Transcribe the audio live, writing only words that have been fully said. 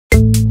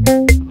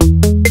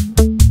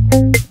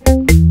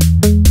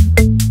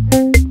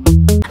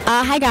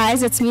Hi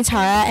guys, it's me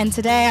Tara, and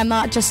today I'm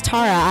not just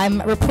Tara,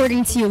 I'm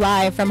reporting to you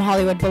live from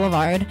Hollywood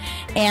Boulevard,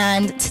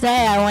 and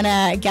today I want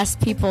to guess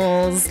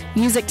people's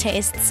music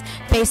tastes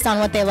based on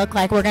what they look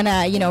like. We're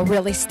gonna,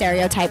 really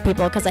stereotype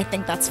people because I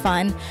think that's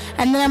fun,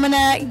 and then I'm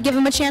gonna give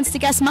them a chance to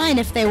guess mine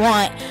if they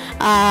want.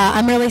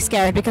 I'm really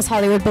scared because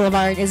Hollywood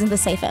Boulevard isn't the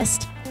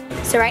safest.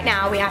 So right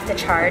now we have to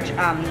charge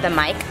the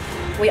mic.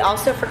 We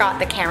also forgot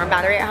the camera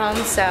battery at home,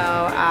 so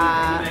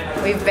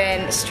we've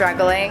been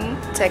struggling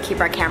to keep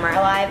our camera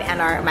alive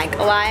and our mic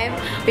alive.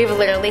 We've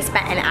literally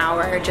spent an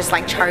hour just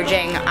like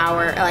charging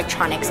our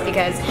electronics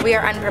because we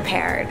are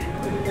unprepared.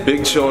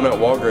 Big chillin' at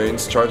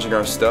Walgreens, charging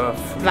our stuff.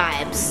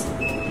 Vibes.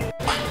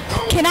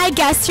 Can I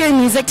guess your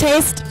music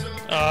taste?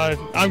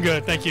 I'm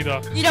good, thank you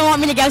though. You don't want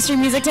me to guess your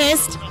music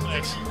taste? No,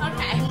 thanks.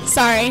 Okay.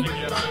 Sorry.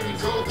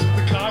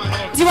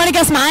 Do you want to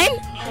guess mine?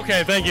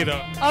 Okay, thank you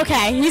though.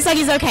 Okay, he said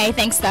he's okay,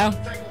 thanks though.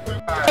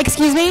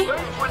 Excuse me?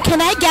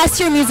 Can I guess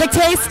your music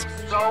taste?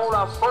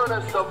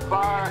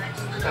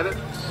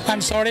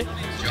 I'm sorry?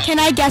 Can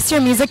I guess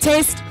your music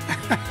taste?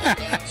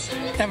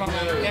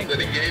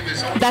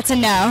 That's a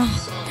no.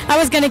 I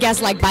was gonna guess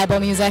like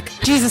Bible music.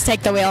 Jesus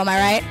take the wheel, am I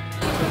right?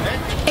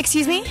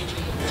 Excuse me?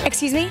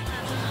 Excuse me?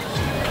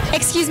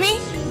 Excuse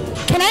me?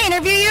 Can I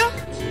interview you?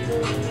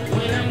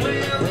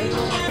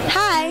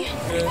 Hi.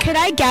 Could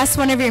I guess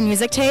one of your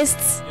music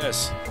tastes?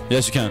 Yes.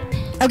 Yes, you can.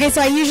 Okay,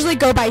 so I usually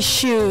go by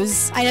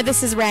shoes. I know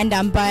this is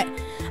random, but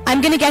I'm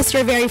gonna guess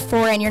you're very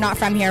foreign. You're not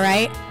from here,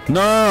 right?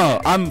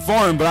 No, I'm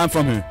foreign, but I'm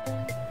from here.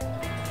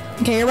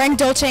 Okay, you're wearing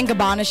Dolce &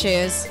 Gabbana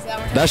shoes.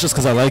 That's just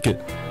because I like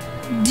it.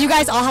 Do you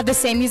guys all have the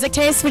same music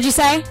taste, would you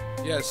say?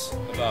 Yes,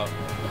 about.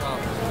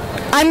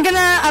 I'm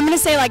gonna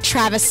say like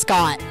Travis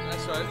Scott.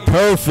 That's right.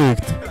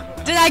 Perfect.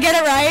 Did I get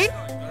it right?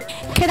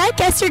 Could I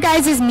guess your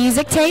guys'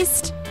 music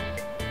taste?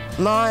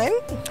 Mine?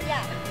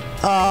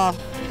 Yeah.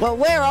 Well,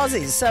 we're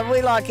Aussies, so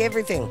we like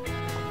everything.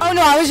 Oh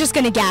no, I was just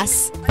gonna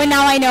guess. But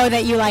now I know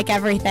that you like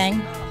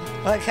everything.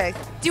 Okay.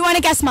 Do you want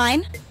to guess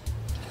mine?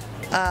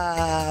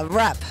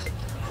 Rap.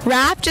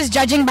 Rap? Just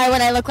judging by what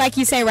I look like,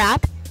 you say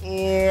rap?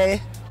 Yeah.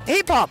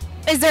 Hip hop.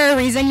 Is there a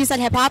reason you said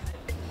hip hop?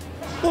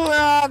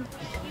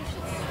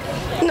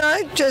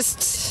 No,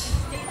 just...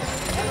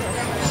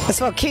 That's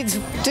what kids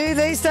do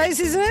these days,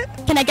 isn't it?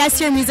 Can I guess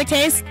your music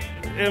taste?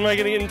 Am I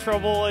gonna get in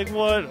trouble? Like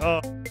what?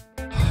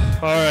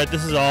 Alright,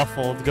 this is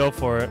awful. Go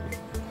for it.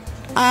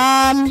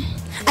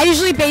 I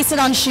usually base it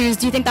on shoes.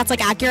 Do you think that's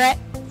like accurate?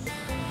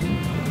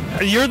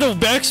 You're the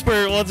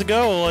expert. Let's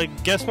go.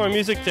 Like, guess my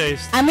music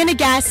taste. I'm gonna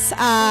guess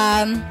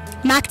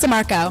Mac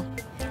DeMarco.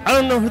 I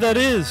don't know who that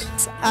is.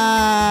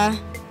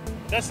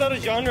 That's not a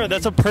genre.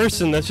 That's a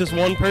person. That's just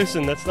one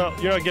person. That's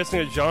not. You're not guessing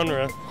a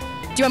genre. Do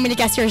you want me to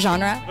guess your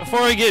genre? Before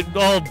I get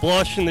all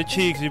blush in the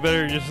cheeks, you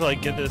better just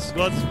like get this.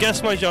 Let's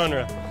guess my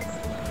genre.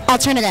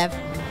 Alternative.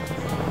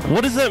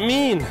 What does that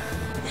mean?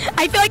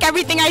 I feel like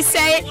everything I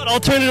say. What,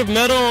 alternative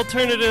metal,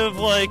 alternative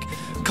like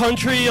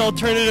country,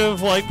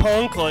 alternative like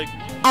punk, like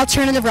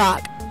Alternative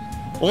rock.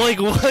 like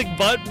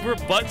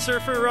butt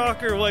surfer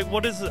rock or like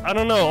what is it? I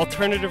don't know.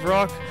 Alternative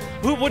rock.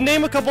 Who would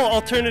name a couple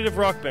alternative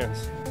rock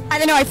bands? I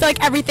don't know. I feel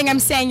like everything I'm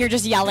saying, you're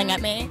just yelling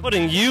at me.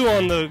 Putting you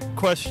on the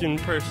question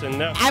person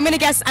now. I'm gonna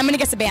guess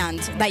a band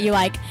that you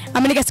like.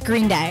 I'm gonna guess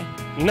Green Day.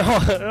 No,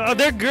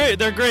 they're great.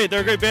 They're great.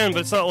 They're a great band,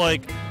 but it's not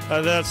like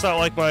that's not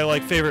like my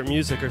favorite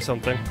music or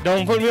something.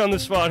 Don't put me on the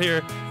spot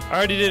here. I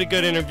already did a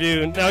good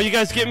interview. Now you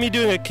guys get me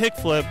doing a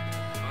kickflip.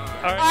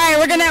 All right,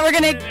 we're gonna.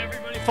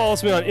 Everybody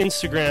follows me on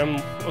Instagram.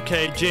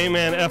 Okay,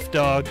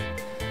 JManFdog.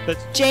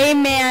 That's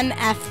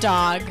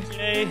JManFdog.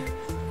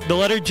 The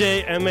letter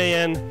J,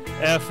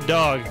 M-A-N-F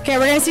dog. Okay,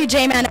 we're gonna see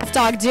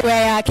JManFdog do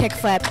a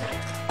kickflip.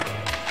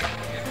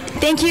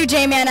 Thank you,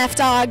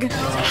 JManFdog.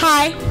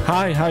 Hi.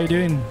 Hi, how you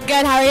doing?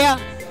 Good. How are you?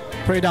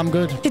 Pretty damn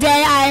good.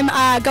 Today I'm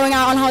going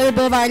out on Hollywood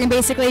Boulevard and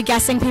basically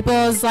guessing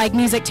people's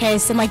music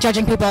tastes and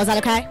judging people. Is that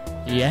okay?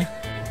 Yeah.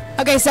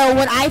 Okay, so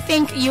what I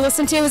think you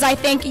listen to is I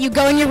think you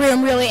go in your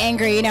room really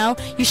angry,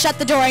 You shut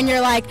the door and you're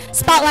like,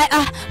 spotlight,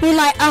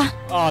 moonlight,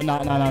 Oh,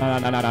 no.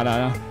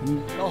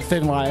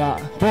 Nothing like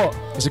that. But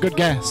it's a good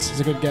guess.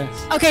 It's a good guess.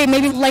 Okay,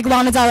 maybe like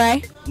Lana Del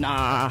Rey?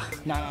 Nah.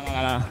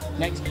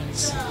 Next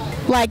guess.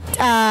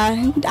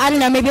 I don't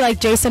know, maybe like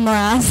Jason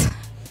Mraz.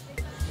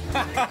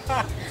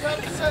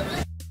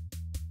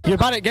 You're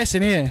bad at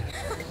guessing here.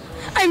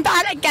 I'm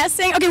bad at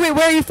guessing? Okay, wait,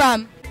 where are you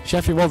from?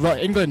 Sheffield, well,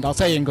 right, England. I'll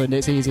say England,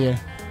 it's easier.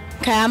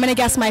 Okay, I'm gonna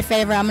guess my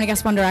favorite. I'm gonna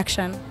guess One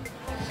Direction.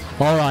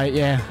 Alright,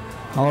 yeah.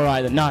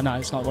 Alright then. No,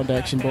 it's not One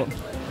Direction, but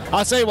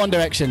I'll say One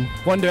Direction.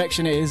 One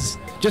Direction it is.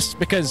 Just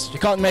because you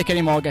can't make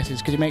any more guesses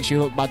because it makes you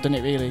look bad, doesn't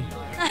it, really?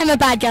 I'm a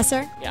bad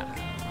guesser? Yeah.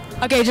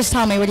 Okay, just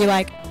tell me, what do you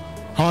like?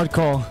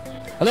 Hardcore.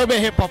 A little bit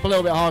hip-hop, a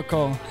little bit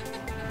hardcore.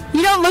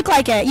 You don't look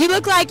like it. You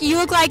look like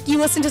you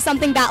listen to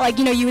something that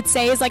you would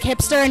say is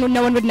hipster and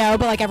no one would know,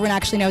 but everyone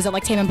actually knows it,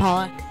 like Tame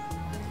Impala.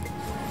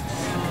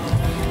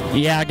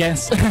 Yeah, I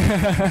guess.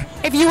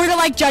 If you were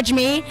to judge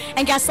me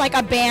and guess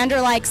a band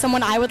or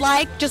someone I would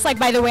like, just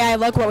by the way I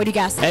look, what would you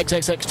guess?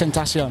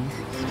 XXXTentacion.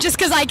 Just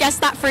because I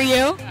guessed that for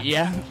you?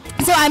 Yeah.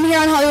 So I'm here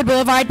on Hollywood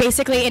Boulevard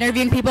basically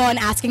interviewing people and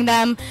asking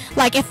them,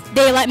 like, if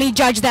they let me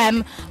judge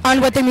them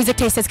on what their music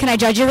taste is. Can I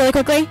judge you really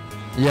quickly?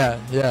 Yeah.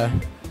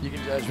 You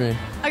can judge me.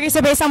 Okay,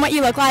 so based on what you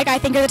look like, I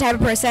think you're the type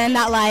of person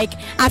that, like,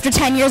 after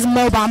 10 years of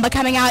Mo Bamba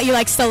coming out, you,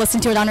 like, still listen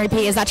to it on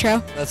repeat. Is that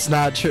true? That's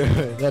not true.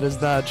 That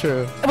is not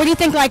true. What do you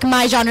think, like,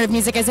 my genre of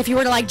music is if you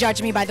were to, like,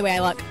 judge me by the way I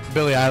look?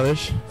 Billie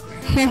Eilish.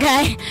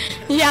 Okay.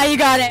 Yeah, you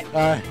got it.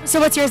 Alright. So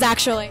what's yours,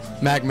 actually?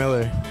 Mac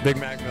Miller. Big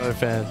Mac Miller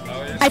fan.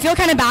 I feel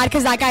kind of bad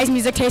because that guy's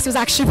music taste was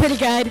actually pretty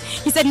good.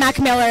 He said Mac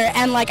Miller,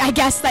 and, like, I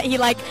guess that he,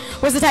 like,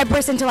 was the type of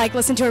person to, like,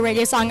 listen to a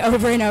radio song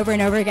over and over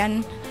and over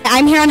again.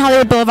 I'm here on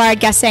Hollywood Boulevard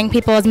guessing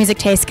people's music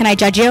taste. Can I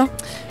judge you?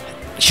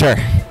 Sure.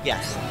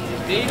 Yes.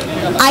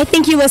 I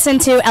think you listen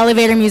to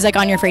elevator music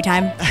on your free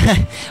time.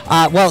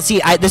 Well,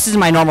 see, this is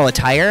my normal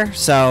attire,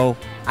 so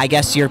I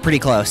guess you're pretty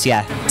close,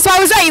 yeah. So I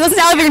was right, you listen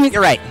to elevator music.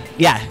 You're right,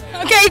 yeah.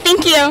 Okay,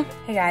 thank you.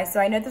 Hey guys,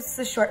 so I know this is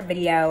a short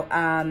video.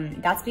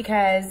 That's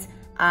because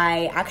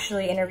I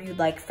actually interviewed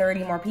like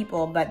 30 more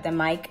people, but the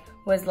mic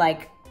was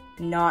like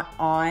not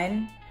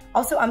on.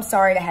 Also, I'm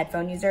sorry to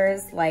headphone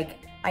users. Like,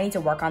 I need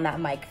to work on that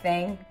mic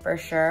thing for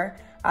sure.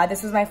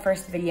 This was my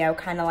first video,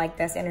 kind of like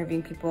this,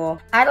 interviewing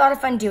people. I had a lot of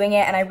fun doing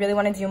it and I really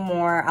want to do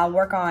more. I'll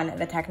work on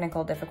the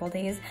technical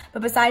difficulties.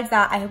 But besides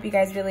that, I hope you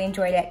guys really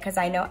enjoyed it because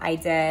I know I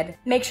did.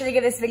 Make sure to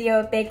give this video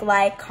a big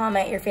like,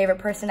 comment your favorite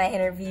person I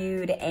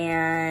interviewed,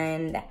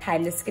 and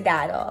time to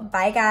skedaddle.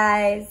 Bye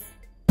guys.